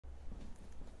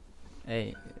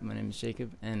Hey, my name is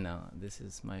Jacob, and this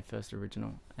is my first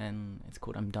original, and it's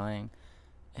called "I'm Dying,"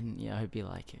 and yeah, I hope you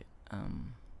like it.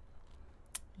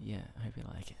 Yeah, I hope you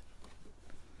like it.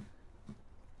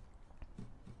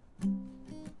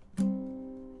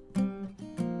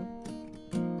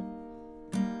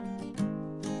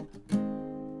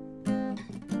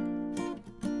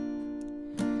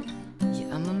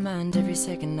 Yeah, I'm a mind every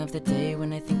second of the day.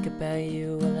 When I think about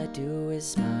you, all I do is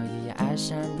smile. Yeah, your eyes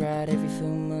shine bright every full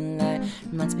moonlight.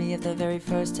 Reminds me of the very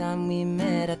first time we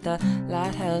met at the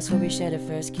lighthouse where we shared a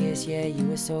first kiss. Yeah, you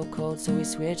were so cold, so we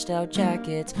switched out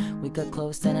jackets. We got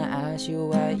close, then I asked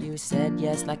you out. You said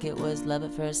yes, like it was love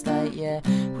at first sight. Yeah,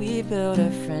 we built a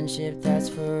friendship that's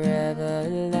forever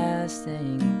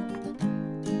lasting.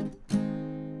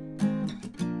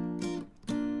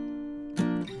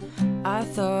 I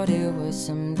thought it was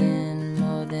something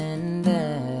more than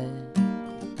that.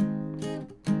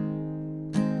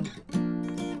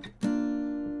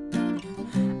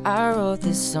 I wrote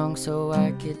this song so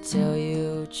I could tell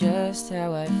you just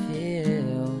how I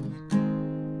feel.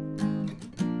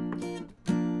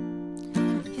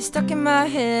 You're stuck in my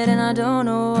head and I don't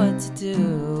know what to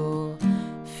do.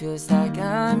 Feels like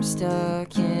I'm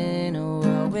stuck in a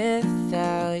world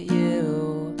without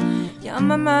you. You're on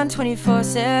my mind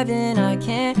 24/7, I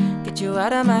can't get you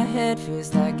out of my head.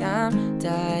 Feels like I'm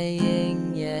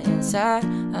dying, yeah, inside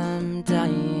I'm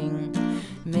dying.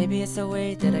 Maybe it's the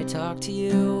way that I talk to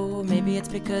you. Maybe it's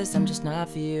because I'm just not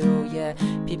for you, yeah.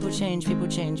 People change, people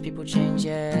change, people change,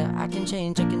 yeah. I can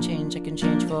change, I can change, I can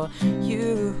change for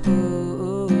you.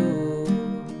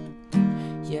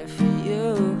 Yeah, for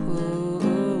you.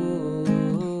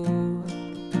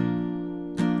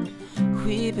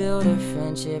 We built a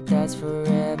friendship that's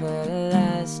forever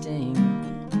lasting.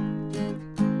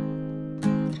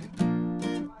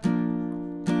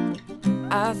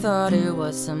 I thought it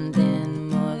was something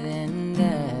more than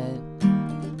that.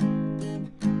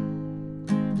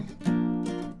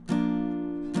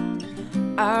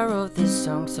 I wrote this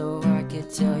song so I could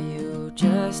tell you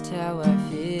just how I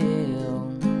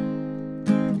feel.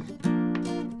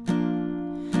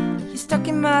 You're stuck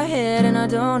in my head and I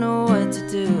don't know what to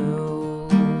do.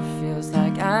 Feels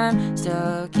like I'm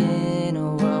stuck in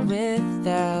a world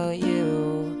without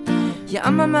you. Yeah,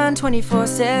 on my mind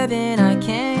 24/7, I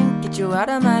can't get you out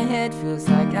of my head. Feels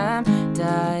like I'm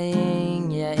dying,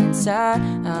 yeah, inside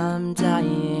I'm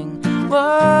dying.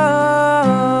 Whoa,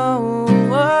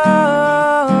 whoa,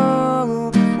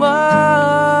 whoa,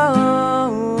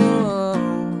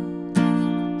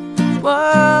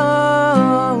 whoa,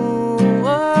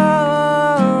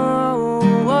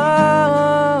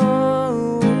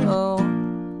 whoa.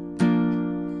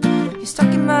 You're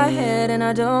stuck in my head and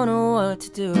I don't know what to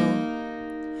do.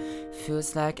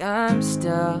 Feels like I'm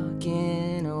stuck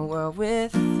in a world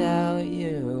without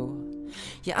you.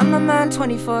 Yeah, on my mind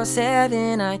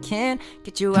 24/7, I can't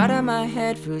get you out of my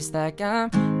head. Feels like I'm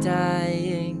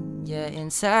dying, yeah,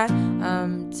 inside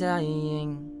I'm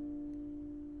dying.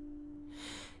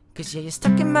 Cause yeah, you're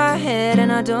stuck in my head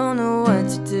and I don't know what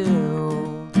to do.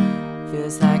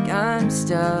 Feels like I'm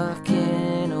stuck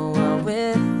in a world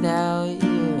without you.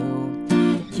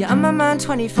 Yeah, on my mind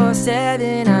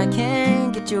 24/7, I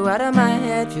can't get you out of my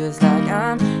head. Feels like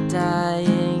I'm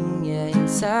dying, yeah,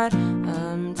 inside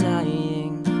I'm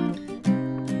dying.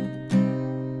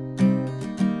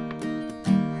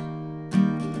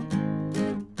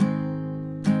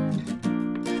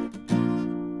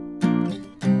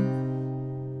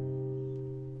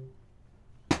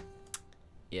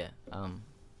 Yeah,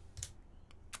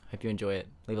 hope you enjoy it.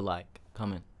 Leave a like,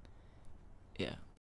 comment. Yeah.